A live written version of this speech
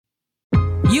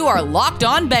You are Locked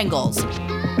On Bengals,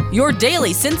 your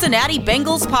daily Cincinnati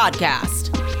Bengals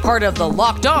podcast, part of the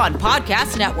Locked On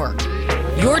Podcast Network,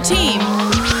 your team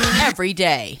every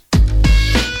day.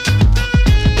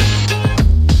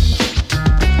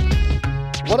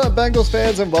 What up, Bengals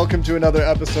fans, and welcome to another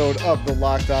episode of the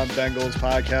Locked On Bengals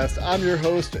podcast. I'm your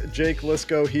host, Jake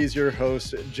Lisco. He's your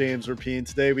host, James Rapien.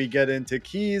 Today we get into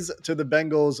keys to the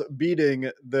Bengals beating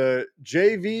the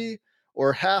JV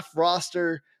or half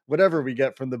roster, whatever we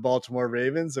get from the Baltimore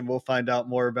Ravens, and we'll find out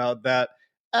more about that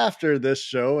after this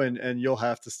show, and you'll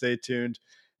have to stay tuned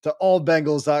to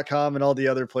allbengals.com and all the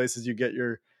other places you get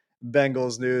your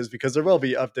Bengals news, because there will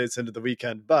be updates into the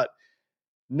weekend. But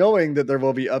knowing that there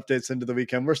will be updates into the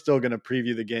weekend, we're still going to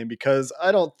preview the game, because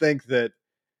I don't think that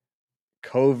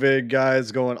COVID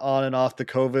guys going on and off the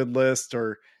COVID list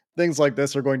or things like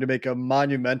this are going to make a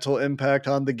monumental impact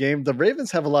on the game. The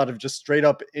Ravens have a lot of just straight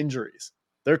up injuries.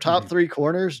 Their top three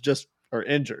corners just are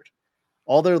injured.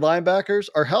 All their linebackers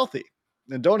are healthy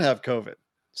and don't have COVID.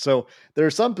 So there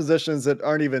are some positions that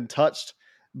aren't even touched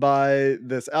by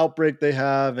this outbreak they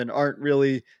have and aren't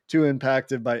really too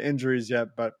impacted by injuries yet.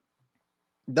 But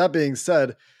that being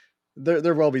said,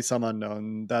 there will be some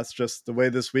unknown. That's just the way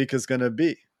this week is going to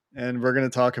be. And we're going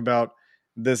to talk about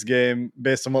this game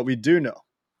based on what we do know.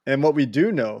 And what we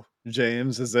do know,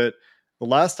 James, is that the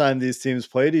last time these teams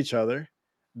played each other,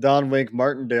 Don Wink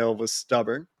Martindale was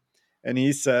stubborn. And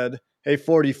he said, hey,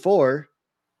 44,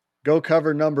 go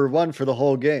cover number one for the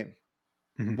whole game.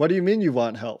 Mm-hmm. What do you mean you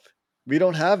want help? We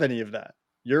don't have any of that.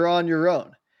 You're on your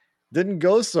own. Didn't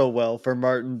go so well for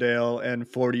Martindale and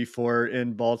 44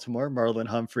 in Baltimore. Marlon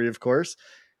Humphrey, of course.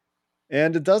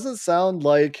 And it doesn't sound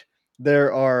like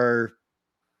there are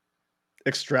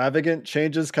extravagant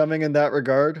changes coming in that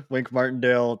regard. Wink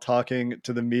Martindale, talking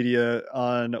to the media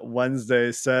on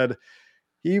Wednesday, said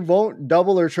he won't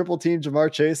double or triple team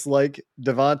Jamar Chase like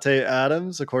Davante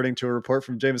Adams, according to a report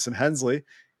from Jamison Hensley.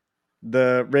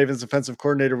 The Ravens defensive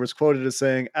coordinator was quoted as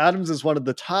saying, Adams is one of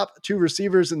the top two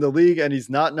receivers in the league, and he's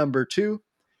not number two.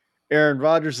 Aaron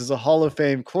Rodgers is a Hall of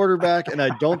Fame quarterback, and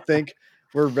I don't think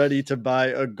we're ready to buy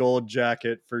a gold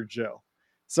jacket for Joe.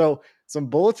 So some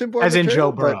bulletin board as material, in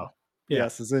Joe Burrow. Yeah.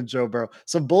 Yes, as in Joe Burrow.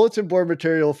 Some bulletin board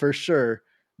material for sure,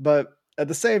 but at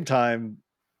the same time,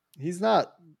 he's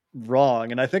not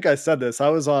wrong. And I think I said this. I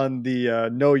was on the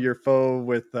Know Your Foe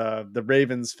with the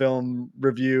Ravens film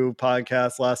review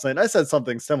podcast last night. And I said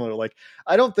something similar. Like,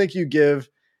 I don't think you give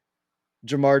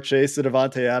Jamar Chase the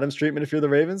Davante Adams treatment if you're the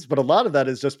Ravens, but a lot of that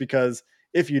is just because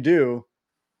if you do,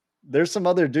 there's some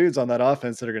other dudes on that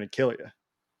offense that are going to kill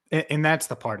you. And that's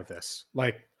the part of this.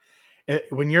 Like,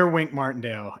 when you're Wink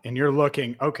Martindale and you're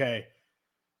looking, okay,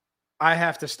 I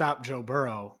have to stop Joe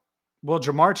Burrow. Well,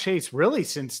 Jamar Chase really,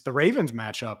 since the Ravens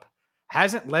matchup,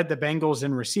 hasn't led the Bengals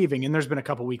in receiving. And there's been a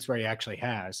couple weeks where he actually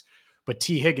has. But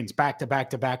T. Higgins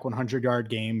back-to-back 100-yard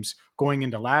games going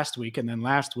into last week. And then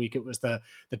last week it was the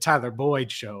Tyler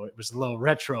Boyd show. It was a little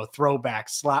retro throwback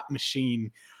slot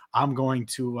machine. I'm going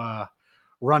to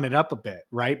run it up a bit,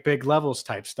 right? Big levels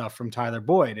type stuff from Tyler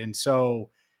Boyd. And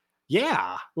so,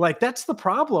 yeah, like that's the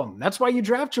problem. That's why you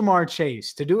draft Jamar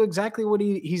Chase, to do exactly what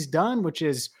he's done, which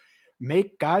is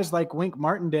make guys like Wink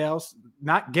Martindale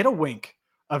not get a wink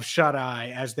of shut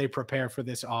eye as they prepare for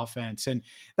this offense. And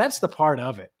that's the part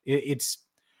of it. It's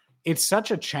such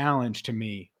a challenge to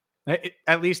me,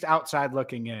 at least outside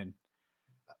looking in,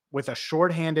 with a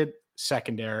shorthanded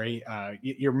secondary.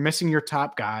 You're missing your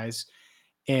top guys,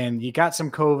 and you got some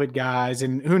COVID guys,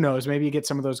 and who knows, maybe you get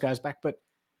some of those guys back. But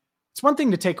it's one thing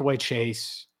to take away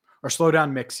Chase or slow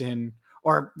down Mixon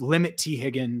or limit T.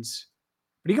 Higgins,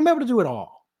 but you can be able to do it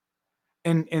all.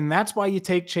 And that's why you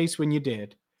take Chase when you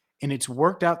did. And it's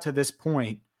worked out to this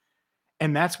point.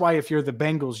 And that's why if you're the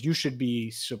Bengals, you should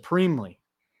be supremely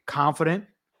confident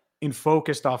and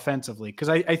focused offensively. Because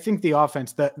I think the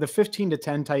offense, the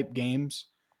 15-10 type games,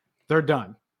 they're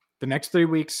done. The next 3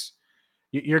 weeks,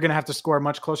 you're going to have to score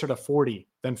much closer to 40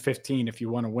 than 15 if you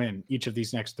want to win each of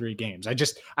these next 3 games.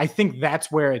 I think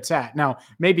that's where it's at. Now,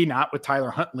 maybe not with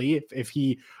Tyler Huntley if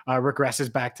he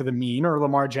regresses back to the mean, or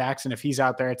Lamar Jackson if he's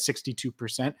out there at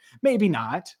 62%. Maybe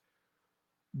not.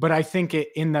 But I think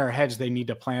in their heads, they need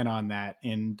to plan on that.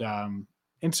 And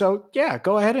so, yeah,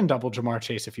 go ahead and double Jamar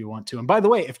Chase if you want to. And by the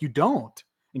way, if you don't,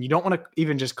 and you don't want to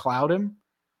even just cloud him,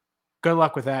 good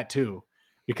luck with that too,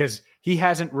 because he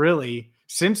hasn't really,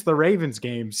 since the Ravens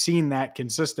game, seen that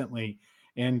consistently.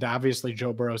 And obviously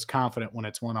Joe Burrow's confident when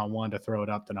it's one-on-one to throw it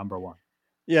up to number one.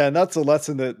 Yeah, and that's a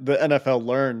lesson that the NFL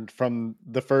learned from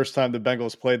the first time the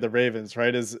Bengals played the Ravens,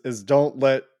 right? Is don't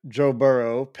let Joe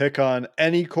Burrow pick on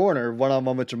any corner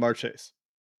one-on-one with Jamar Chase.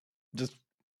 Just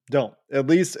Don't. At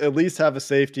least have a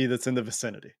safety that's in the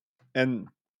vicinity. And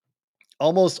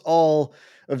almost all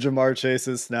of Jamar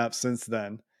Chase's snaps since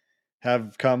then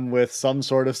have come with some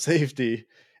sort of safety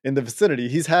in the vicinity.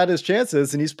 He's had his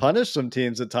chances and he's punished some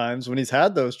teams at times when he's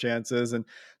had those chances. And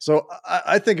so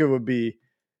I think it would be,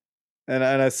 and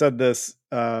I said this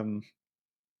on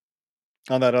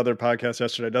that other podcast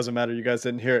yesterday. It doesn't matter. You guys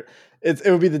didn't hear it. It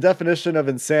would be the definition of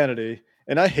insanity.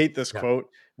 And I hate this quote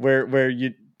where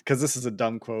you, because this is a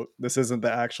dumb quote. This isn't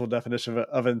the actual definition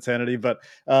of insanity, but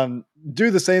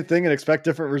do the same thing and expect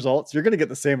different results. You're going to get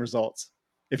the same results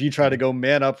if you try to go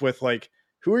man up with, like,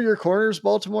 who are your corners,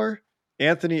 Baltimore?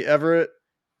 Anthony Everett,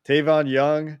 Tavon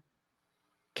Young,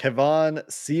 Kevon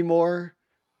Seymour.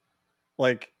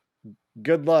 Like,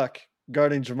 good luck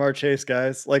guarding Jamar Chase,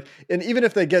 guys. Like, and even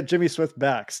if they get Jimmy Swift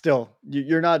back, still,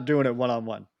 you're not doing it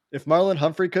one-on-one. If Marlon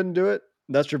Humphrey couldn't do it,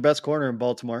 that's your best corner in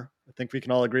Baltimore. I think we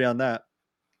can all agree on that.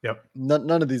 Yep.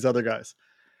 None of these other guys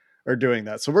are doing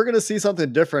that. So we're going to see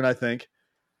something different, I think,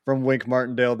 from Wink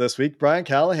Martindale this week. Brian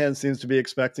Callahan seems to be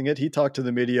expecting it. He talked to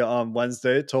the media on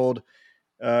Wednesday, told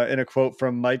in a quote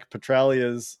from Mike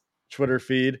Petralia's Twitter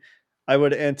feed, "I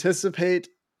would anticipate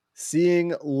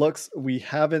seeing looks we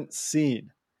haven't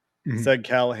seen," said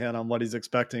Callahan on what he's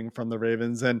expecting from the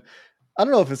Ravens. And I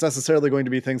don't know if it's necessarily going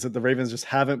to be things that the Ravens just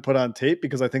haven't put on tape,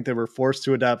 because I think they were forced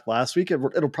to adapt last week.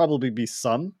 It'll probably be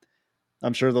some.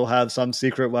 I'm sure they'll have some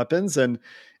secret weapons, and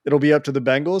it'll be up to the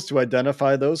Bengals to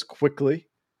identify those quickly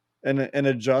and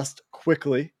adjust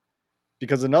quickly.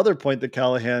 Because another point that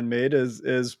Callahan made is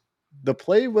the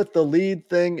play with the lead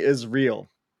thing is real.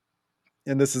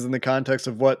 And this is in the context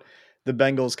of what the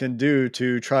Bengals can do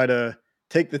to try to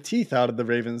take the teeth out of the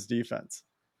Ravens defense.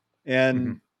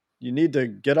 And you need to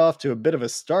get off to a bit of a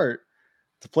start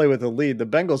to play with a lead. The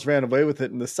Bengals ran away with it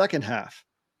in the second half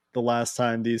the last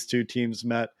time these two teams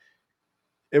met.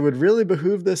 It would really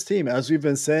behoove this team, as we've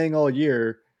been saying all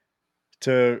year,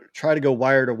 to try to go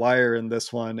wire to wire in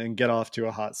this one and get off to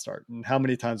a hot start. And how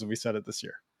many times have we said it this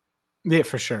year? Yeah,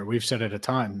 for sure. We've said it a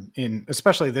ton,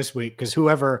 especially this week, because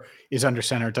whoever is under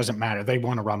center, it doesn't matter. They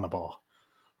want to run the ball,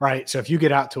 right? So if you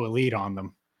get out to a lead on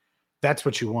them, that's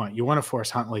what you want. You want to force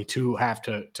Huntley to have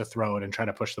to throw it and try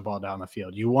to push the ball down the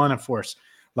field. You want to force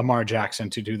Lamar Jackson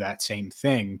to do that same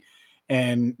thing.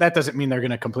 And that doesn't mean they're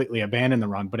going to completely abandon the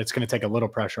run, but it's going to take a little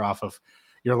pressure off of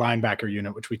your linebacker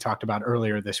unit, which we talked about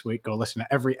earlier this week. Go listen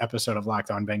to every episode of Locked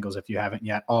On Bengals if you haven't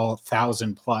yet, all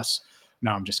 1,000 plus.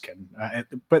 No, I'm just kidding.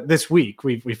 But this week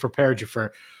we've prepared you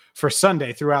for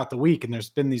Sunday throughout the week, and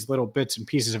there's been these little bits and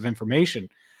pieces of information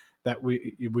that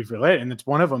we've relayed, and it's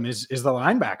one of them is the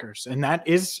linebackers, and that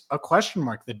is a question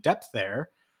mark. The depth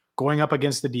there, going up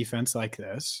against the defense like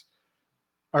this,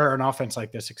 or an offense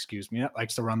like this, excuse me, that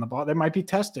likes to run the ball, they might be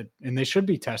tested, and they should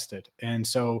be tested. And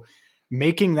so,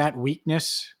 making that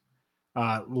weakness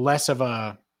less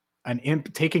of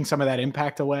taking some of that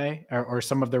impact away, or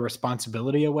some of the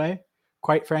responsibility away,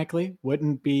 quite frankly,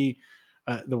 wouldn't be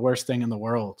the worst thing in the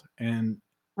world. And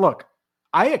look,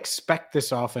 I expect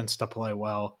this offense to play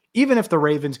well, even if the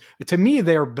Ravens, to me,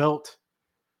 they're built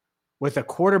with a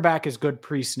quarterback as good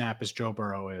pre-snap as Joe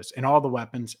Burrow is, and all the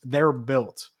weapons, they're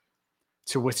built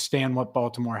to withstand what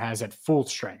Baltimore has at full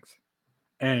strength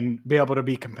and be able to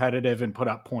be competitive and put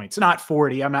up points. Not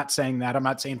 40. I'm not saying that. I'm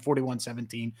not saying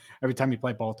 41-17 every time you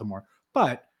play Baltimore,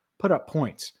 but put up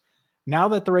points. Now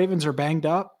that the Ravens are banged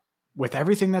up with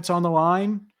everything that's on the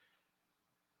line,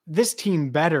 this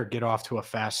team better get off to a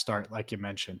fast start, like you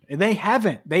mentioned. And they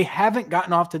haven't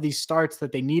gotten off to these starts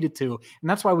that they needed to. And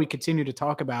that's why we continue to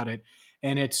talk about it.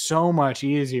 And it's so much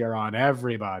easier on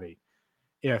everybody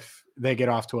if they get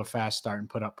off to a fast start and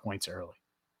put up points early.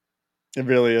 It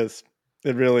really is.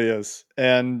 It really is.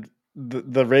 And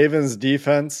the Ravens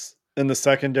defense in the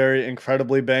secondary,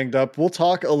 incredibly banged up. We'll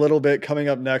talk a little bit coming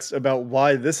up next about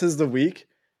why this is the week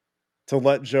to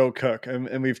let Joe cook.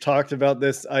 And we've talked about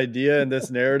this idea and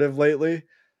this narrative lately.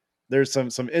 There's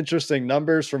some interesting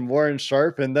numbers from Warren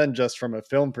Sharp, and then just from a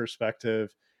film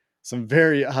perspective, some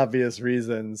very obvious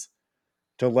reasons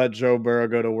to let Joe Burrow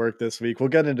go to work this week. We'll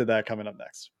get into that coming up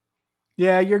next.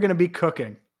 Yeah, you're going to be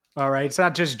cooking. All right. It's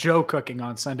not just Joe cooking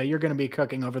on Sunday. You're going to be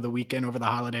cooking over the weekend, over the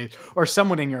holidays, or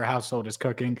someone in your household is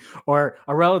cooking, or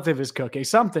a relative is cooking.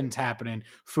 Something's happening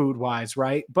food-wise,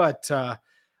 right? But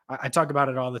I talk about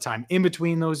it all the time. In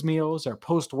between those meals or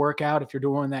post-workout, if you're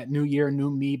doing that new year, new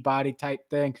me body type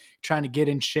thing, trying to get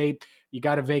in shape, you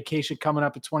got a vacation coming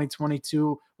up in 2022.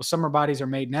 Well, summer bodies are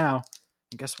made now.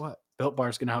 And guess what? Built Bar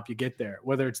is going to help you get there.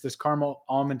 Whether it's this caramel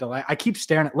almond delight. I keep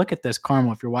staring at, look at this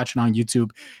caramel if you're watching on YouTube.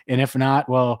 And if not,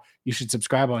 well, you should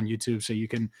subscribe on YouTube so you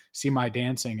can see my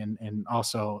dancing and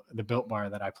also the Built Bar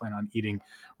that I plan on eating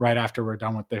right after we're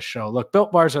done with this show. Look,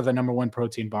 Built Bars are the number one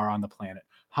protein bar on the planet.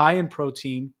 High in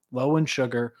protein, low in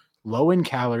sugar, low in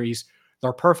calories.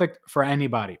 They're perfect for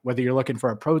anybody, whether you're looking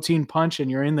for a protein punch and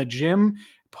you're in the gym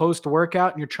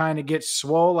post-workout and you're trying to get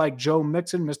swole like Joe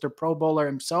Mixon, Mr. Pro Bowler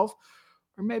himself,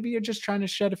 or maybe you're just trying to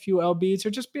shed a few lbs or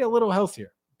just be a little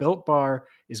healthier. Built Bar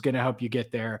is going to help you get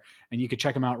there, and you can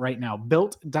check them out right now.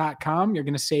 Built.com. You're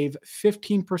going to save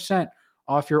 15%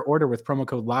 off your order with promo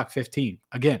code LOCK15.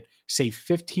 Again, save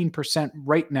 15%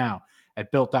 right now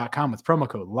at Built.com with promo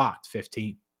code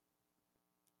LOCKed15.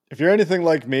 If you're anything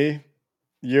like me,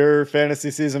 your fantasy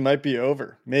season might be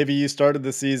over. Maybe you started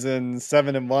the season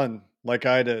 7-1 like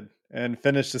I did and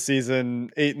finished the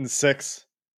season 8-6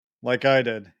 like I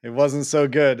did. It wasn't so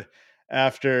good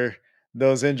after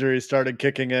those injuries started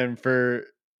kicking in for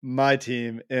my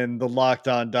team in the Locked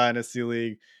On Dynasty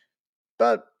League.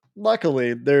 But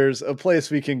luckily, there's a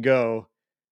place we can go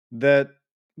that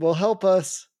will help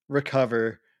us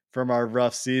recover from our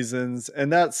rough seasons,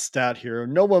 and that's Stat Hero.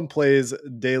 No one plays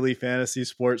daily fantasy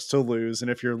sports to lose,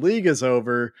 and if your league is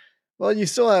over, well, you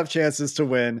still have chances to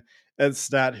win at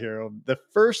Stat Hero, the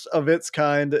first of its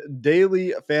kind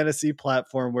daily fantasy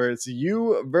platform where it's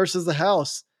you versus the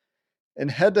house and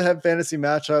head-to-head fantasy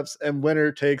matchups and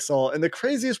winner takes all. And the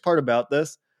craziest part about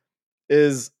this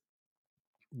is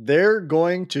they're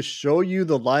going to show you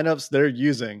the lineups they're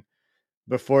using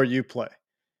before you play.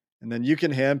 And then you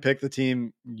can handpick the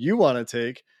team you want to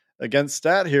take against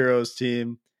Stat Hero's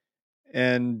team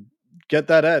and get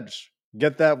that edge,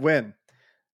 get that win.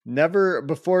 Never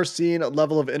before seen a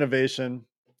level of innovation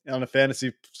on a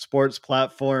fantasy sports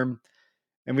platform.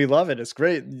 And we love it. It's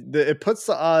great. It puts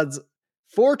the odds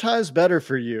 4 times better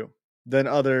for you than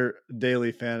other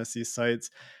daily fantasy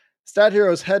sites. Stat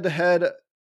Hero's head to head,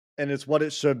 and it's what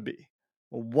it should be.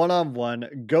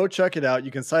 One-on-one. Go check it out.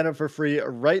 You can sign up for free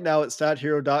right now at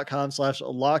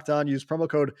stathero.com/lockedon. Use promo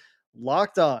code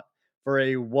LOCKEDON for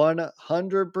a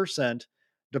 100%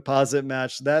 deposit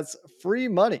match. That's free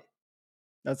money.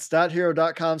 That's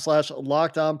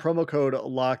stathero.com/lockedon. Promo code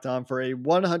LOCKEDON for a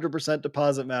 100%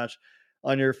 deposit match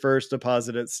on your first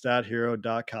deposit at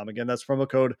stathero.com. Again, that's promo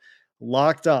code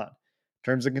LOCKEDON.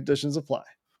 Terms and conditions apply.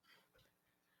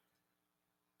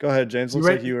 Go ahead, James. Looks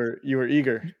like you were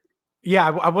eager. Yeah,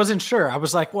 I wasn't sure. I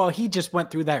was like, well, he just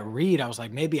went through that read. I was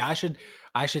like, maybe I should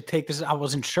take this. I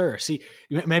wasn't sure. See,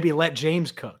 maybe let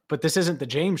James cook, but this isn't the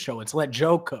James show. It's let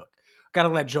Joe cook. Got to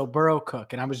let Joe Burrow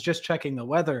cook. And I was just checking the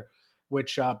weather,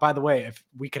 which, by the way, if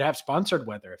we could have sponsored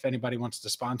weather, if anybody wants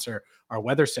to sponsor our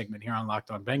weather segment here on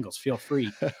Locked On Bengals, feel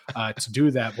free to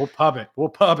do that. We'll pub it.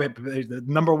 The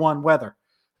number one weather.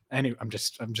 Anyway, I'm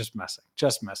just messing.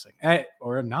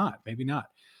 Or not, maybe not.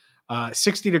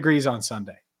 60 degrees on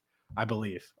Sunday, I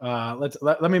believe.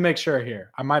 Let me make sure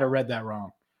here. I might have read that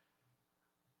wrong.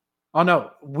 Oh,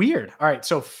 no. Weird. All right.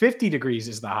 So 50 degrees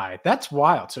is the high. That's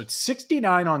wild. So it's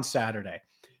 69 on Saturday,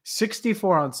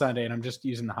 64 on Sunday, and I'm just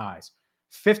using the highs.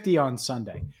 50 on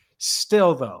Sunday.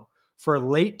 Still, though, for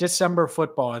late December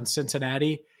football in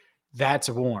Cincinnati, that's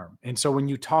warm. And so when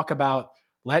you talk about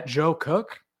let Joe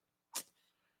cook,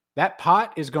 that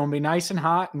pot is going to be nice and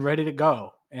hot and ready to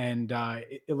go. And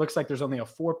it looks like there's only a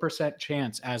 4%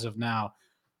 chance as of now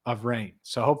of rain.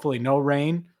 So hopefully no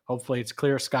rain. Hopefully it's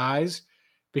clear skies,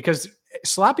 because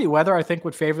sloppy weather, I think,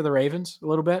 would favor the Ravens a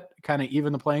little bit, kind of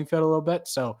even the playing field a little bit.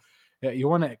 So you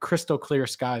want crystal clear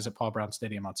skies at Paul Brown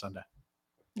Stadium on Sunday.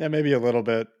 Yeah, maybe a little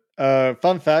bit.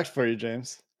 Fun fact for you,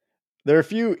 James. There are a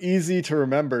few easy to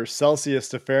remember Celsius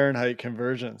to Fahrenheit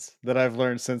conversions that I've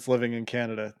learned since living in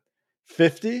Canada.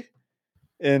 50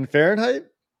 in Fahrenheit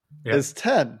is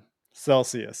 10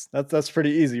 Celsius. That's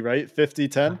pretty easy, right? 50,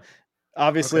 10.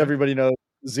 Obviously, everybody knows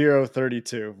 0,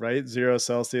 32, right? 0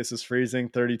 Celsius is freezing.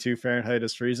 32 Fahrenheit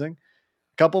is freezing.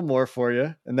 A couple more for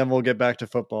you, and then we'll get back to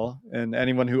football. And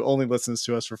anyone who only listens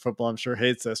to us for football, I'm sure,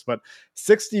 hates this. But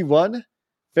 61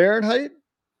 Fahrenheit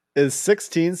is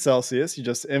 16 Celsius. You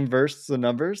just inverse the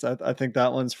numbers. I think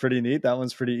that one's pretty neat. That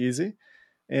one's pretty easy.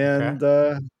 And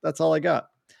that's all I got.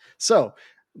 So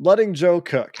letting Joe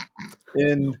cook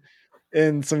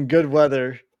in some good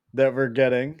weather that we're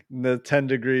getting, the 10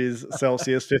 degrees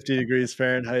Celsius, 50 degrees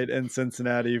Fahrenheit in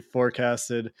Cincinnati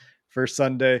forecasted for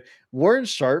Sunday. Warren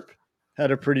Sharp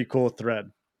had a pretty cool thread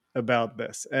about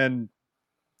this. And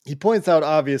he points out,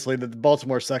 obviously, that the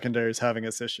Baltimore secondary is having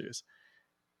its issues.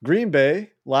 Green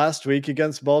Bay last week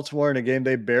against Baltimore in a game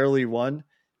they barely won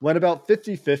went about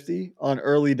 50-50 on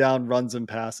early down runs and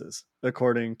passes,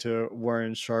 according to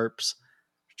Warren Sharp's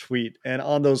tweet. And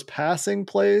on those passing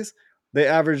plays, they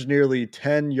averaged nearly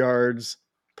 10 yards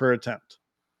per attempt,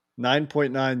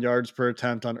 9.9 yards per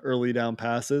attempt on early down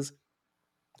passes.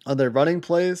 On their running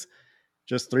plays,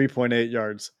 just 3.8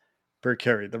 yards per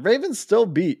carry. The Ravens still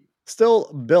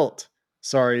built,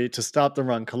 to stop the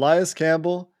run. Calais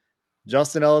Campbell,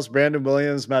 Justin Ellis, Brandon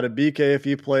Williams, Matabike if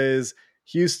he plays,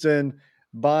 Houston,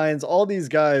 Bynes, all these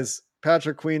guys,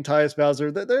 Patrick Queen, Tyus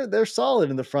Bowser, they're solid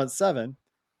in the front seven,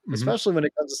 especially when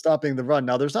it comes to stopping the run.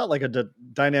 Now, there's not like a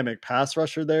dynamic pass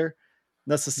rusher there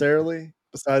necessarily,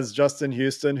 besides Justin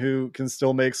Houston, who can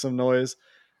still make some noise,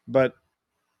 but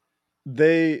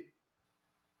they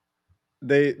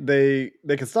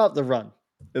can stop the run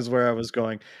is where I was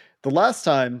going. The last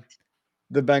time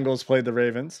the Bengals played the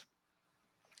Ravens,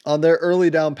 on their early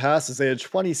down passes, they had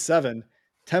 27,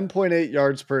 10.8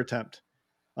 yards per attempt.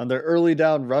 On their early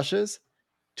down rushes,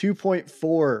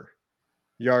 2.4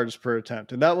 yards per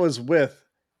attempt. And that was with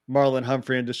Marlon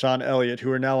Humphrey and Deshaun Elliott,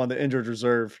 who are now on the injured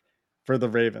reserve for the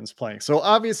Ravens playing. So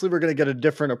obviously we're going to get a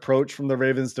different approach from the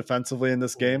Ravens defensively in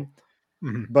this game.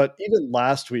 Mm-hmm. But even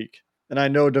last week, and I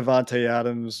know Devontae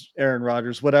Adams, Aaron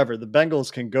Rodgers, whatever, the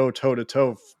Bengals can go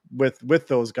toe-to-toe with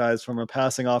those guys from a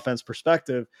passing offense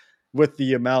perspective with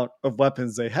the amount of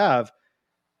weapons they have.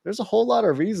 There's a whole lot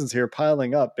of reasons here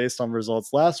piling up based on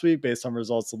results last week, based on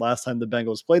results the last time the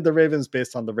Bengals played the Ravens,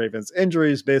 based on the Ravens'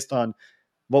 injuries, based on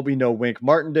what we know Wink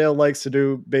Martindale likes to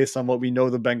do, based on what we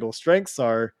know the Bengals' strengths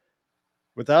are.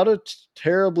 Without a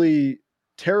terribly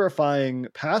terrifying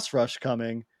pass rush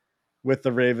coming with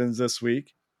the Ravens this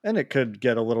week, and it could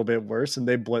get a little bit worse and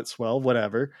they blitz well,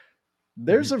 whatever.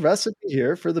 There's a recipe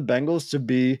here for the Bengals to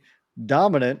be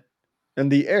dominant in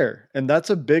the air. And that's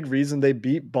a big reason they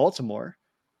beat Baltimore.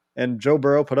 And Joe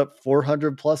Burrow put up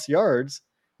 400 plus yards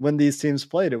when these teams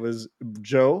played. It was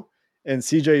Joe and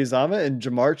CJ Uzomah and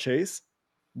Jamar Chase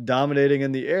dominating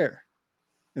in the air.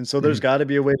 And so there's got to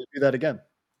be a way to do that again.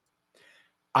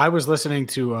 I was listening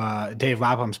to Dave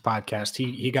Lapham's podcast.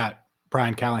 He got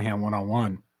Brian Callahan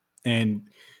one-on-one. And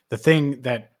the thing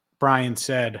that Brian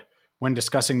said when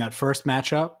discussing that first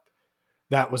matchup,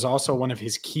 that was also one of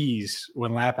his keys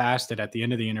when Lap asked it at the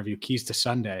end of the interview, keys to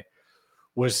Sunday,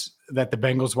 was that the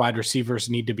Bengals wide receivers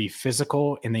need to be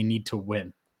physical and they need to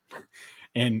win.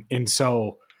 And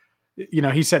so, you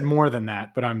know, he said more than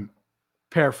that, but I'm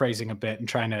paraphrasing a bit and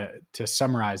trying to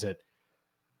summarize it.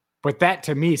 But that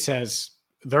to me says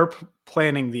they're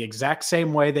planning the exact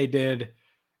same way they did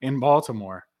in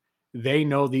Baltimore. They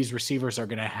know these receivers are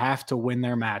going to have to win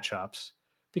their matchups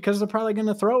because they're probably going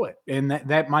to throw it. And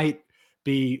that might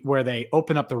be where they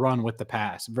open up the run with the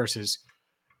pass versus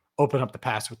open up the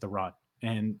pass with the run.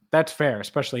 And that's fair,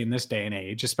 especially in this day and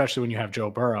age, especially when you have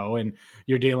Joe Burrow and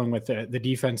you're dealing with the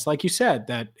defense. Like you said,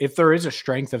 that if there is a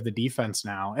strength of the defense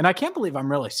now, and I can't believe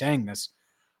I'm really saying this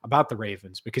about the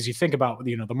Ravens, because you think about,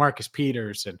 you know, the Marcus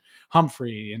Peters and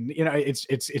Humphrey, and, you know,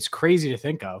 it's crazy to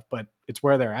think of, but it's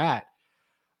where they're at.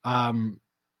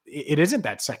 It isn't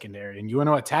that secondary, and you want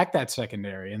to attack that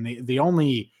secondary. And the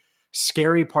only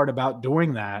scary part about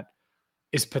doing that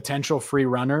is potential free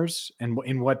runners and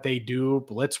in what they do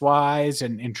blitz wise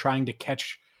and trying to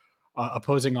catch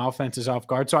opposing offenses off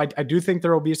guard. So I do think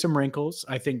there will be some wrinkles.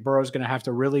 I think Burrow's going to have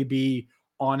to really be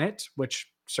on it,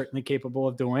 which certainly capable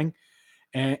of doing.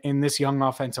 And in this young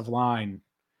offensive line,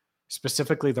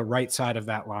 specifically the right side of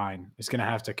that line, is going to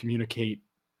have to communicate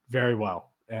very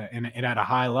well and at a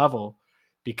high level,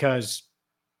 because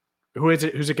who's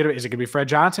it going to be? Is it going to be Fred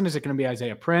Johnson? Is it going to be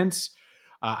Isaiah Prince?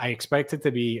 I expect it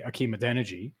to be Akeem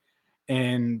Adeniji.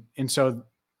 And so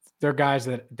they're guys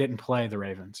that didn't play the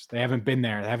Ravens. They haven't been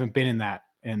there. They haven't been in that.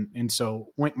 And so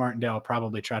Wink Martindale will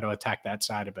probably try to attack that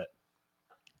side a bit.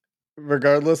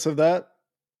 Regardless of that,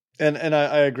 and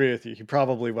I agree with you, he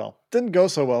probably will. Didn't go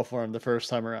so well for him the first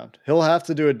time around. He'll have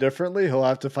to do it differently. He'll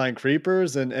have to find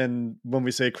creepers. And when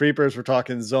we say creepers, we're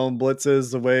talking zone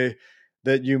blitzes, the way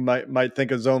that you might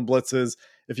think of zone blitzes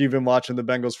if you've been watching the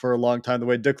Bengals for a long time, the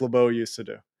way Dick LeBeau used to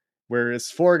do, where it's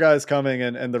four guys coming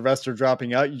and the rest are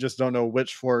dropping out. You just don't know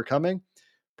which four are coming.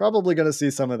 Probably going to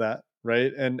see some of that,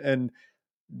 right? And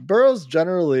Burrow's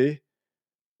generally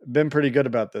been pretty good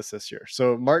about this year.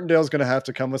 So Martindale's going to have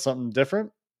to come with something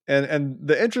different. And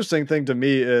the interesting thing to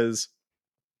me is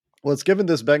what's given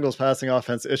this Bengals passing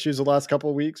offense issues the last couple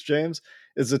of weeks, James,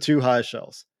 is the two high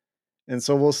shells. And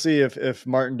so we'll see if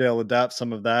Martindale adapts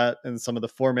some of that and some of the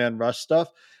four-man rush stuff.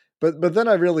 But then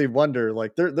I really wonder,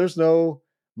 like there's no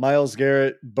Myles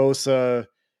Garrett, Bosa,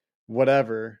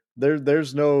 whatever.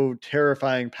 There's no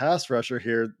terrifying pass rusher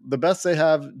here. The best they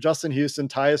have, Justin Houston,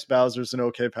 Tyus Bowser's an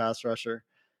okay pass rusher.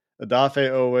 Odafe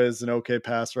Owa is an okay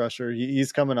pass rusher.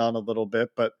 He's coming on a little bit,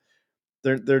 but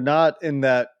they're not in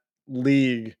that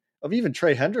league of even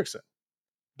Trey Hendrickson,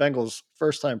 Bengals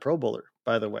first-time Pro Bowler,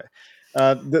 by the way.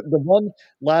 The one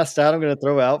last stat I'm going to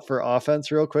throw out for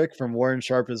offense real quick from Warren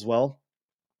Sharp as well.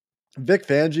 Vic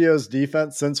Fangio's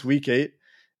defense since week 8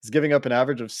 is giving up an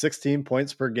average of 16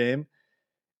 points per game.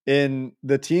 In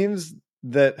the teams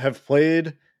that have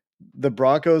played the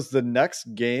Broncos the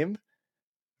next game,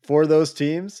 for those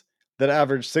teams that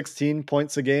average 16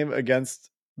 points a game against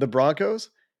the Broncos,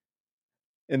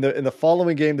 in the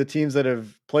following game, the teams that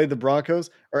have played the Broncos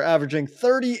are averaging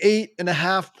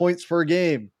 38.5 points per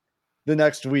game the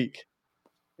next week.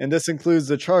 And this includes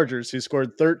the Chargers, who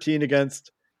scored 13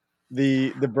 against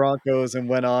the Broncos and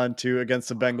went on to, against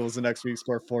the Bengals the next week,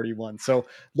 score 41. So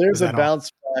there's a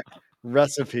bounce back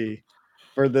recipe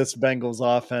for this Bengals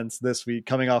offense this week,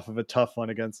 coming off of a tough one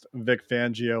against Vic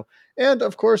Fangio. And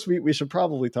of course, we should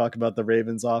probably talk about the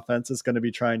Ravens offense. It's going to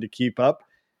be trying to keep up,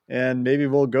 and maybe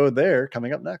we'll go there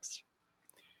coming up next.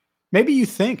 Maybe you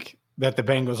think that the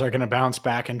Bengals are going to bounce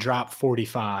back and drop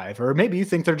 45, or maybe you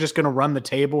think they're just going to run the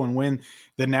table and win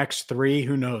the next 3.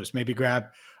 Who knows? Maybe grab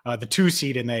the 2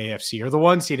 seed in the AFC or the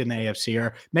 1 seed in the AFC,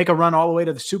 or make a run all the way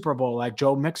to the Super Bowl like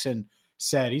Joe Mixon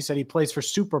said. He said he plays for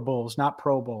Super Bowls, not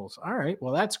Pro Bowls. All right,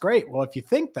 well, that's great. Well, if you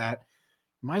think that,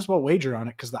 you might as well wager on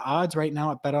it, because the odds right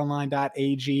now at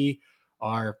betonline.ag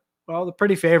are, well, they're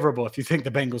pretty favorable if you think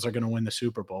the Bengals are going to win the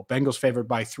Super Bowl. Bengals favored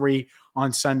by 3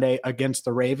 on Sunday against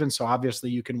the Ravens, so obviously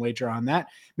you can wager on that.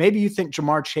 Maybe you think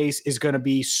Jamar Chase is going to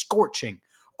be scorching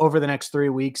over the next 3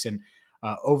 weeks and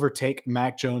overtake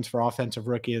Mac Jones for Offensive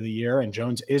Rookie of the Year, and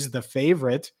Jones is the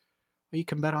favorite. Well, you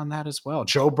can bet on that as well.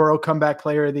 Joe Burrow, Comeback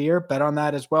Player of the Year, bet on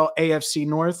that as well. AFC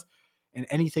North and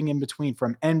anything in between,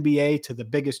 from NBA to the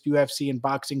biggest UFC and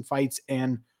boxing fights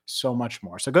and so much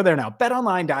more. So go there now,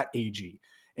 betonline.ag,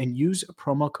 and use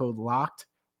promo code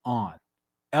LOCKEDON,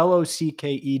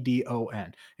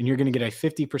 LOCKEDON, and you're going to get a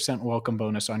 50% welcome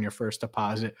bonus on your first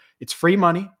deposit. It's free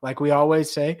money, like we always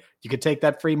say. You could take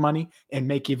that free money and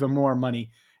make even more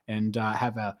money and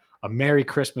have a Merry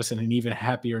Christmas and an even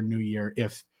happier New Year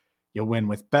if you'll win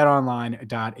with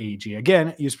betonline.ag.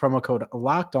 Again, use promo code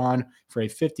LOCKEDON for a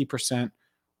 50%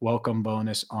 welcome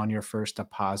bonus on your first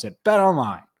deposit.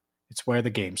 BetOnline, it's where the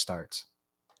game starts.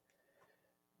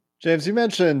 James, you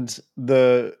mentioned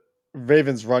the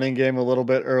Ravens running game a little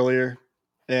bit earlier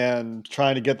and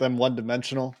trying to get them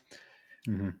one-dimensional.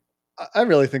 Mm-hmm. I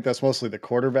really think that's mostly the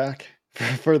quarterback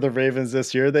for the Ravens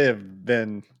this year. They have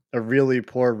been a really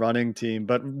poor running team,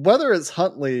 but whether it's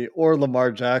Huntley or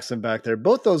Lamar Jackson back there,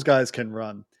 both those guys can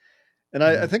run. And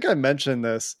I think I mentioned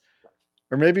this,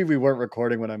 or maybe we weren't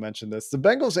recording when I mentioned this. The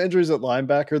Bengals injuries at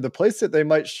linebacker, the place that they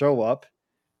might show up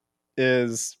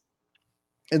is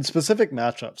in specific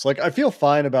matchups. Like, I feel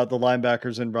fine about the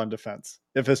linebackers in run defense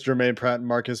if it's Jermaine Pratt and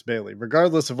Marcus Bailey,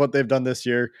 regardless of what they've done this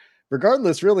year,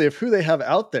 regardless really of who they have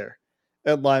out there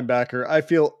at linebacker. I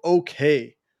feel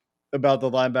okay about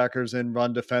the linebackers in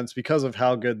run defense because of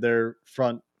how good their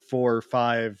front 4,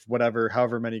 5, whatever,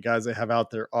 however many guys they have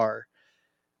out there are.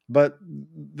 But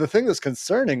the thing that's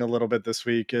concerning a little bit this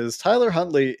week is Tyler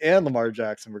Huntley and Lamar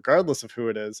Jackson, regardless of who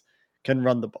it is, can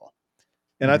run the ball.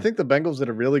 And I think the Bengals did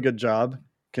a really good job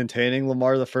containing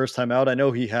Lamar the first time out. I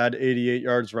know he had 88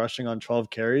 yards rushing on 12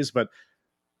 carries, but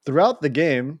throughout the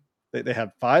game, they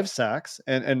had 5 sacks.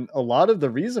 And a lot of the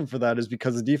reason for that is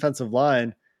because the defensive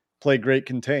line played great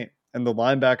contain, and the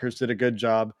linebackers did a good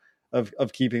job of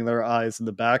keeping their eyes in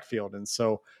the backfield. And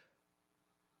so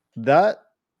that,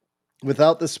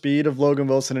 without the speed of Logan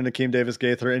Wilson and Akeem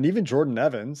Davis-Gaither, and even Jordan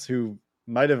Evans, who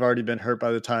might have already been hurt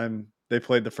by the time they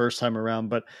played the first time around,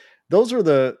 but those are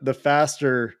the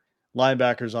faster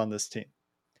linebackers on this team.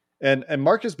 And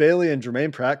Marcus Bailey and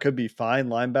Jermaine Pratt could be fine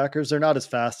linebackers. They're not as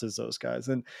fast as those guys.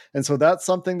 And so that's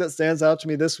something that stands out to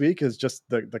me this week, is just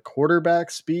the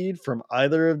quarterback speed from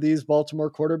either of these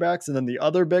Baltimore quarterbacks. And then the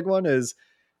other big one is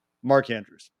Mark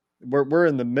Andrews. We're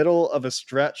in the middle of a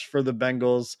stretch for the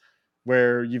Bengals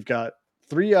where you've got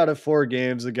 3 out of 4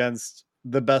 games against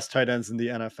the best tight ends in the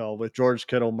NFL with George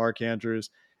Kittle, Mark Andrews,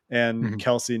 and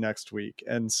Kelsey next week.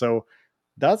 And so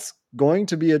that's going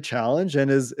to be a challenge, and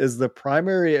is the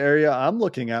primary area I'm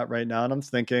looking at right now. And I'm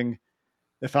thinking,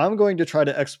 if I'm going to try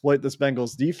to exploit this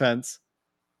Bengals defense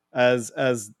as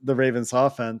the Ravens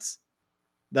offense,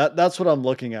 that's what I'm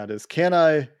looking at, is, can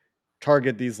I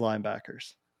target these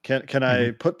linebackers? Can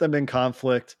I put them in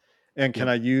conflict, and can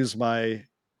I use my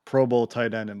Pro Bowl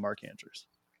tight end in Mark Andrews?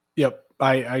 Yep.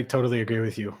 I totally agree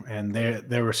with you. And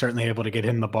they were certainly able to get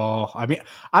him the ball. I mean,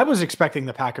 I was expecting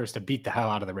the Packers to beat the hell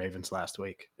out of the Ravens last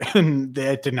week, and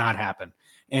it did not happen.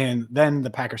 And then the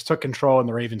Packers took control and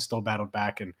the Ravens still battled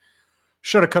back and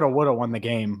shoulda, coulda, woulda won the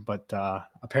game. But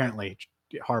apparently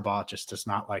Harbaugh just does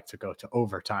not like to go to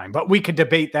overtime. But we could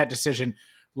debate that decision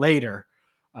later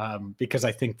because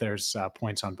I think there's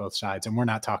points on both sides. And we're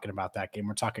not talking about that game.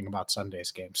 We're talking about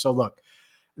Sunday's game. So look,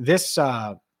 this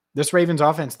Ravens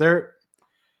offense, they're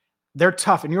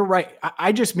tough. And you're right.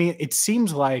 I just mean, it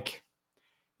seems like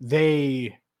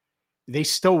they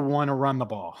still want to run the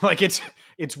ball. Like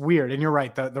it's weird. And you're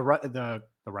right. The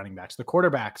running backs, the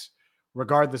quarterbacks,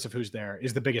 regardless of who's there,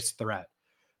 is the biggest threat.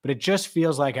 But it just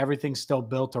feels like everything's still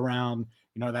built around,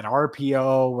 that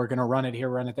RPO. We're going to run it here,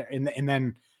 run it there. And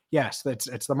then, yes,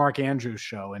 it's the Mark Andrews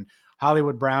show. And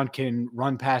Hollywood Brown can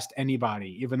run past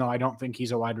anybody, even though I don't think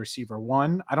he's a wide receiver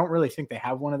one. I don't really think they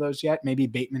have one of those yet. Maybe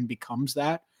Bateman becomes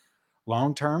that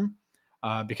long term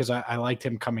because I liked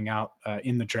him coming out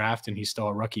in the draft and he's still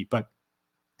a rookie. But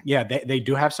yeah, they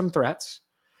do have some threats.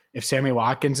 If Sammy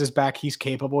Watkins is back, he's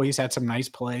capable. He's had some nice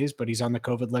plays, but he's on the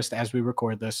COVID list as we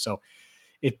record this. So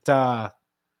it to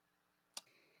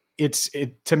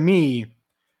me,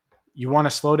 you want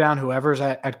to slow down whoever's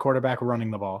at quarterback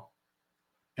running the ball.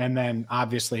 And then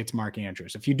obviously it's Mark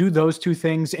Andrews. If you do those two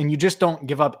things and you just don't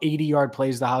give up 80-yard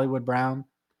plays to Hollywood Brown,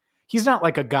 he's not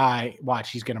like a guy,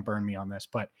 watch, he's going to burn me on this,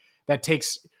 but that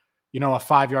takes, a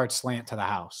 5-yard slant to the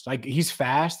house. Like, he's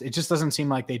fast. It just doesn't seem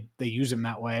like they use him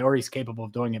that way, or he's capable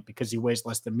of doing it because he weighs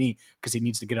less than me because he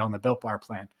needs to get on the Built Bar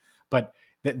plan. But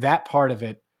that part of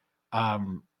it,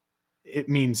 it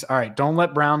means, all right, don't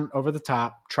let Brown over the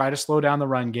top, try to slow down the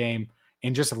run game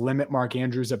and just limit Mark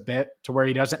Andrews a bit to where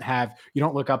he doesn't have, you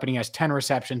don't look up and he has 10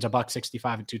 receptions,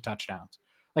 $165 and 2 touchdowns.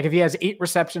 Like, if he has 8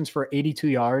 receptions for 82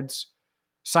 yards,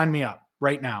 sign me up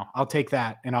right now. I'll take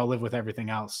that and I'll live with everything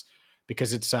else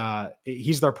because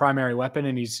he's their primary weapon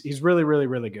and he's really, really,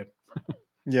 really good.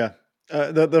 Yeah.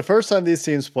 The first time these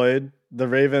teams played, the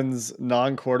Ravens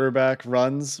non-quarterback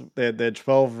runs, they had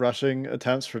 12 rushing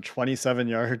attempts for 27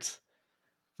 yards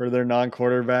for their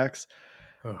non-quarterbacks.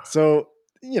 So,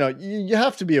 you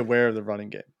have to be aware of the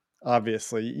running game.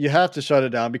 Obviously, you have to shut it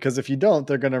down because if you don't,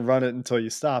 they're going to run it until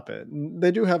you stop it. And they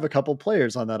do have a couple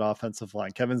players on that offensive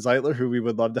line. Kevin Zeitler, who we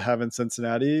would love to have in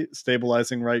Cincinnati,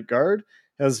 stabilizing right guard,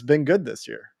 has been good this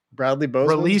year. Bradley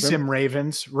Bozeman. Release him,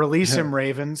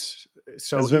 Ravens.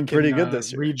 So has been pretty good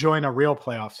this year. Rejoin a real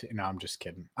playoff team. No, I'm just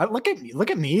kidding. Look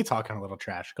at me talking a little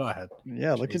trash. Go ahead.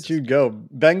 Yeah, look at you go.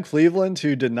 Ben Cleveland,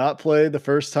 who did not play the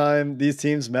first time these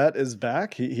teams met, is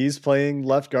back. He's playing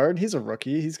left guard. He's a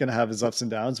rookie. He's going to have his ups and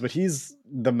downs, but he's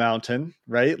the mountain,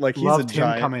 right? Like, he's loved a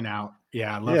giant. him coming out.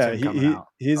 Yeah, I loved him coming out.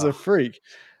 He's a freak.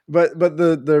 But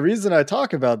the reason I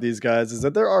talk about these guys is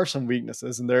that there are some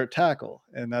weaknesses, and they're at tackle,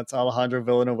 and that's Alejandro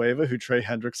Villanueva, who Trey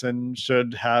Hendrickson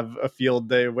should have a field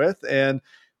day with, and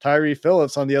Tyree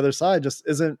Phillips on the other side just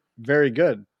isn't very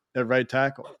good at right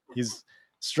tackle. He's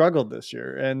struggled this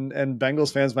year, and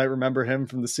Bengals fans might remember him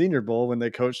from the Senior Bowl when they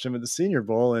coached him at the Senior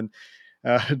Bowl, and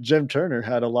Jim Turner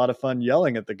had a lot of fun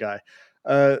yelling at the guy.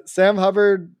 Sam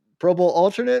Hubbard, Pro Bowl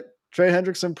alternate, Trey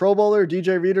Hendrickson, Pro Bowler,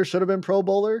 DJ Reader should have been Pro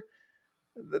Bowler.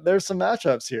 There's some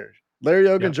matchups here. Larry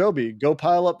Ogunjobi, go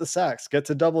pile up the sacks, get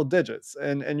to double digits,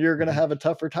 and you're going to have a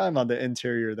tougher time on the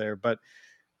interior there. But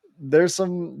there's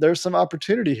some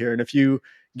opportunity here. And if you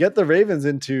get the Ravens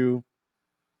into,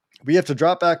 we have to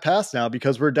drop back pass now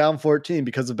because we're down 14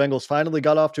 because the Bengals finally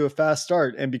got off to a fast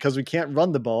start and because we can't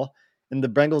run the ball, and the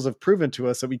Bengals have proven to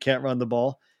us that we can't run the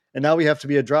ball. And now we have to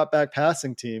be a drop back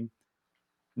passing team.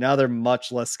 Now they're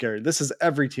much less scary. This is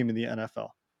every team in the NFL,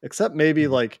 except maybe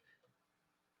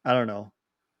I don't know,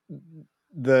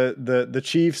 the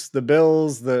Chiefs, the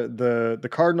Bills, the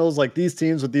Cardinals, like these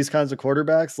teams with these kinds of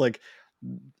quarterbacks, like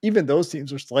even those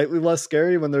teams are slightly less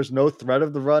scary when there's no threat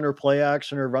of the run or play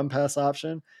action or run pass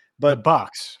option. But the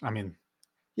Bucks,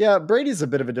 yeah, Brady's a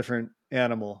bit of a different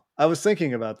animal. I was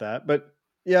thinking about that, but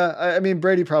yeah, I mean,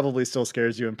 Brady probably still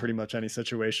scares you in pretty much any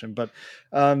situation. But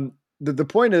the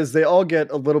point is they all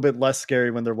get a little bit less scary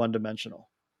when they're one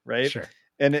dimensional, right? Sure.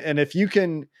 And if you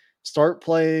can start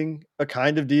playing a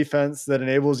kind of defense that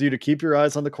enables you to keep your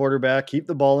eyes on the quarterback, keep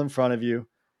the ball in front of you,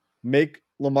 make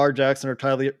Lamar Jackson or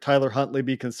Tyler Huntley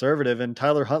be conservative. And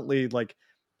Tyler Huntley, like,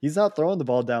 he's not throwing the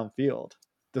ball downfield.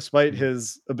 Despite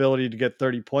his ability to get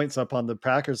 30 points up on the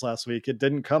Packers last week, it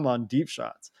didn't come on deep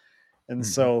shots. And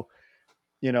so,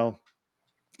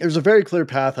 there's a very clear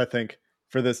path, I think,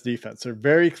 for this defense. There are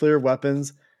very clear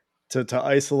weapons to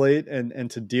isolate and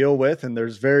to deal with. And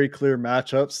there's very clear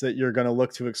matchups that you're going to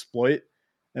look to exploit.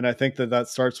 And I think that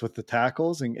starts with the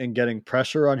tackles and getting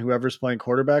pressure on whoever's playing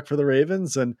quarterback for the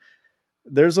Ravens. And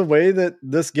there's a way that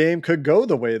this game could go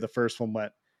the way the first one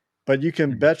went, but you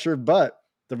can bet your butt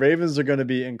the Ravens are going to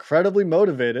be incredibly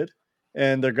motivated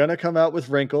and they're going to come out with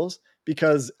wrinkles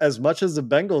because as much as the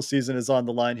Bengals season is on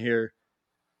the line here,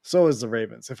 so is the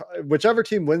Ravens. If whichever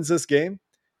team wins this game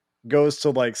goes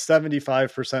to like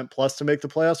 75% plus to make the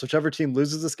playoffs, whichever team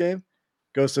loses this game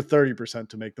goes to 30%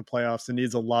 to make the playoffs and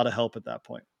needs a lot of help at that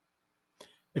point.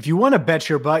 If you want to bet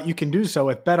your butt, you can do so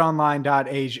with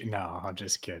betonline.ag. No, I'm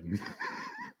just kidding.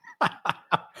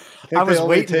 I was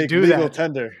waiting to do that.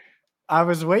 Tender. I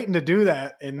was waiting to do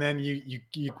that, and then you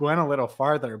went a little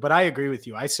farther. But I agree with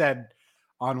you. I said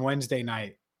on Wednesday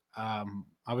night, I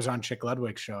was on Chick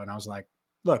Ludwig's show, and I was like,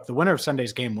 look, the winner of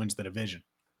Sunday's game wins the division.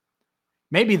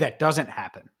 Maybe that doesn't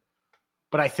happen,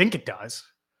 but I think it does.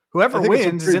 Whoever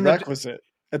wins is in the requisite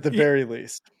at the very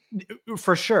least.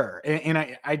 For sure. And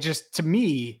I just, to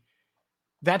me,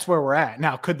 that's where we're at.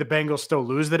 Now, could the Bengals still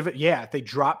lose the division? Yeah, if they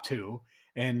drop 2.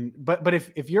 But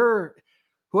if you're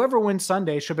whoever wins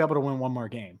Sunday should be able to win one more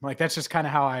game. Like, that's just kind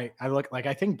of how I look. Like,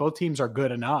 I think both teams are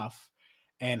good enough,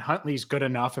 and Huntley's good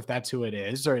enough if that's who it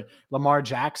is, or Lamar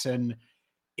Jackson,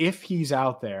 if he's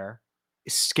out there,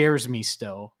 it scares me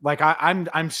still. Like,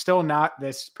 I'm still not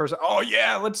this person. Oh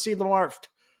yeah, let's see Lamar.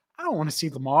 I don't want to see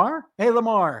Lamar. Hey,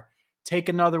 Lamar, take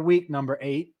another week, number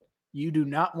 8. You do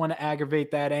not want to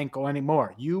aggravate that ankle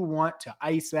anymore. You want to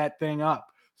ice that thing up.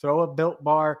 Throw a Built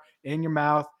Bar in your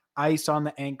mouth, ice on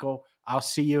the ankle. I'll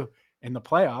see you in the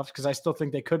playoffs, because I still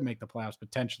think they could make the playoffs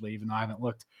potentially, even though I haven't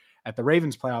looked at the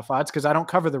Ravens playoff odds because I don't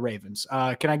cover the Ravens.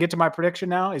 Can I get to my prediction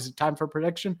now? Is it time for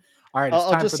prediction? All right, it's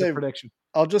time for the prediction.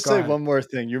 I'll just say one more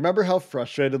thing. You remember how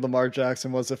frustrated Lamar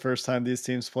Jackson was the first time these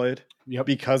teams played? Yep.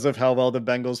 Because of how well the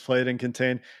Bengals played and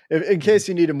contained. In case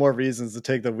you needed more reasons to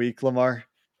take the week, Lamar,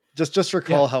 just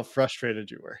recall how frustrated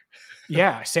you were.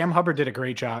 Yeah, Sam Hubbard did a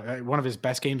great job. One of his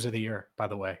best games of the year, by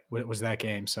the way, was that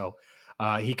game. So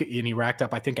he racked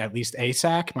up, I think, at least a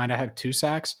sack. Might have had 2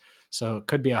 sacks. So it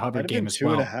could be a Hubbard game as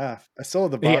well. 2.5. I still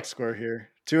have the box score here.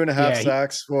 2.5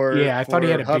 sacks for I thought he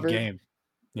had a Hubbard. Big game.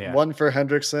 Yeah, 1 for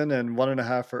Hendrickson and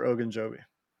 1.5 for Ogunjobi.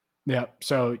 Yeah,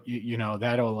 so you know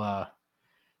that'll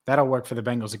work for the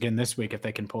Bengals again this week if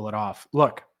they can pull it off.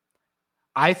 Look,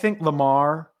 I think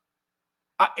Lamar.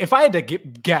 If I had to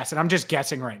guess, and I'm just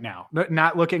guessing right now,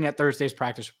 not looking at Thursday's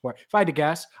practice report, if I had to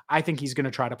guess, I think he's going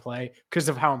to try to play because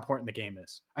of how important the game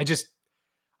is.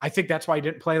 I think that's why he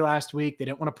didn't play last week. They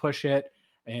didn't want to push it,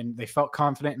 and they felt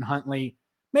confident in Huntley.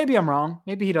 Maybe I'm wrong.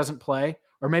 Maybe he doesn't play,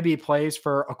 or maybe he plays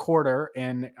for a quarter,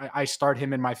 and I start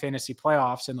him in my fantasy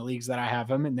playoffs in the leagues that I have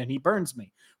him, and then he burns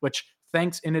me, which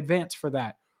thanks in advance for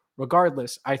that.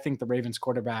 Regardless, I think the Ravens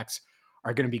quarterbacks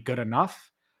are going to be good enough.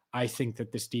 I think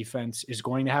that this defense is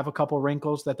going to have a couple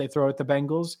wrinkles that they throw at the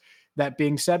Bengals. That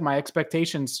being said, my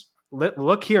expectations,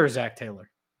 look here, Zach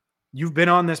Taylor. You've been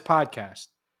on this podcast.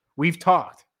 We've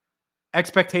talked.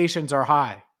 Expectations are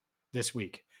high this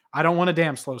week. I don't want a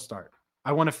damn slow start.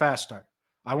 I want a fast start.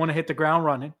 I want to hit the ground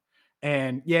running.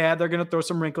 And yeah, they're going to throw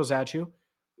some wrinkles at you.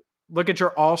 Look at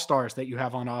your all-stars that you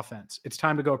have on offense. It's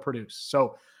time to go produce.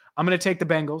 So I'm going to take the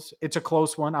Bengals. It's a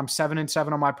close one. I'm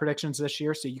 7-7 on my predictions this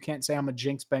year, so you can't say I'm a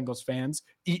jinx Bengals fans.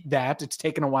 Eat that. It's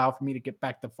taken a while for me to get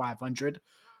back to 500.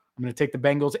 I'm going to take the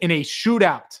Bengals in a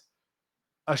shootout.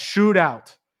 A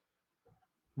shootout.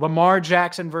 Lamar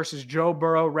Jackson versus Joe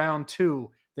Burrow, round 2.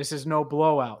 This is no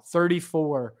blowout.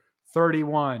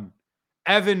 34-31.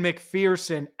 Evan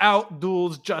McPherson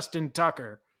outduels Justin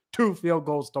Tucker. 2 field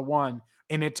goals to 1,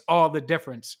 and it's all the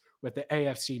difference with the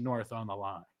AFC North on the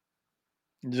line.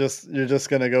 You're just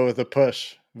gonna go with a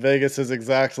push. Vegas is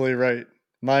exactly right.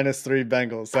 -3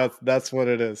 Bengals. That's what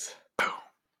it is.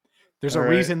 There's a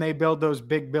reason they build those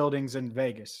big buildings in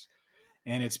Vegas,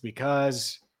 and it's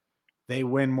because they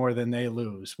win more than they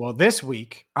lose. Well, this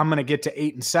week I'm gonna get to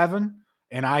 8-7,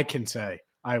 and I can say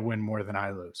I win more than I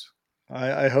lose.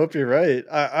 I hope you're right.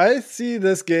 I see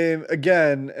this game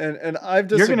again, and I've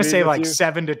disagreed. You're going to say like you.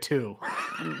 7-2.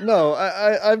 No,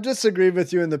 I've disagreed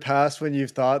with you in the past when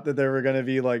you've thought that there were going to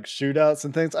be like shootouts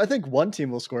and things. I think one team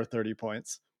will score 30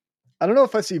 points. I don't know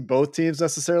if I see both teams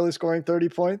necessarily scoring 30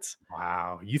 points.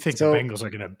 Wow. You think the Bengals are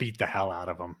going to beat the hell out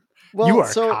of them. Well, you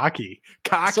are cocky.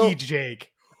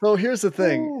 Jake. So here's the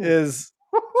thing is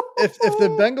if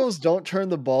the Bengals don't turn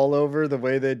the ball over the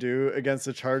way they do against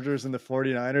the Chargers and the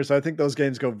 49ers, I think those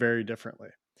games go very differently.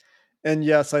 And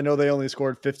yes, I know they only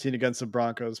scored 15 against the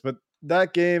Broncos, but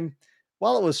that game,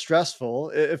 while it was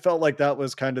stressful, it felt like that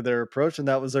was kind of their approach and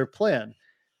that was their plan.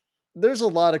 There's a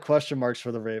lot of question marks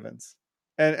for the Ravens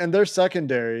and their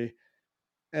secondary.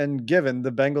 And given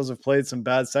the Bengals have played some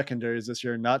bad secondaries this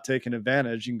year, not taken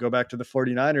advantage, you can go back to the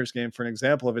 49ers game for an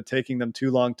example of it taking them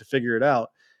too long to figure it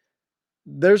out.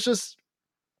 There's just,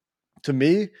 to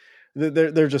me,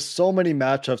 there are just so many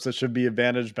matchups that should be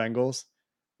advantage Bengals,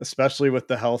 especially with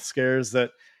the health scares,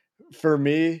 that for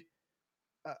me,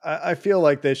 I feel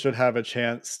like they should have a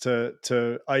chance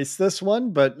to ice this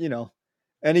one, but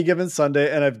any given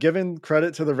Sunday, and I've given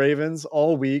credit to the Ravens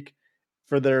all week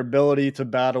for their ability to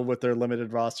battle with their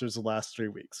limited rosters the last 3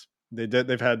 weeks.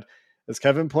 They've had, as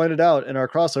Kevin pointed out in our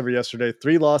crossover yesterday,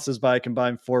 3 losses by a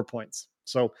combined 4 points.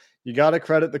 So you got to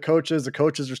credit the coaches. The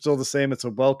coaches are still the same. It's a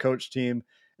well-coached team.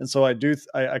 And so I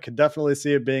could definitely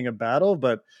see it being a battle,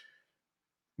 but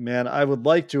man, I would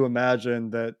like to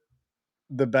imagine that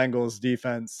the Bengals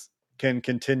defense can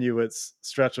continue its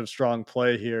stretch of strong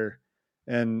play here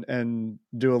and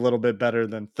do a little bit better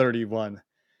than 31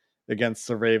 against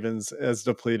the Ravens, as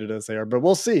depleted as they are. But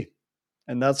we'll see.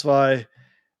 And that's why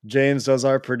James does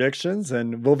our predictions,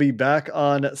 and we'll be back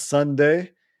on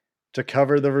Sunday to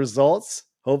cover the results.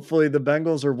 Hopefully the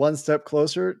Bengals are one step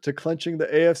closer to clinching the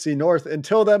AFC North.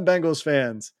 Until then, Bengals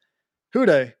fans,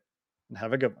 hoo-day, and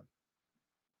have a good one.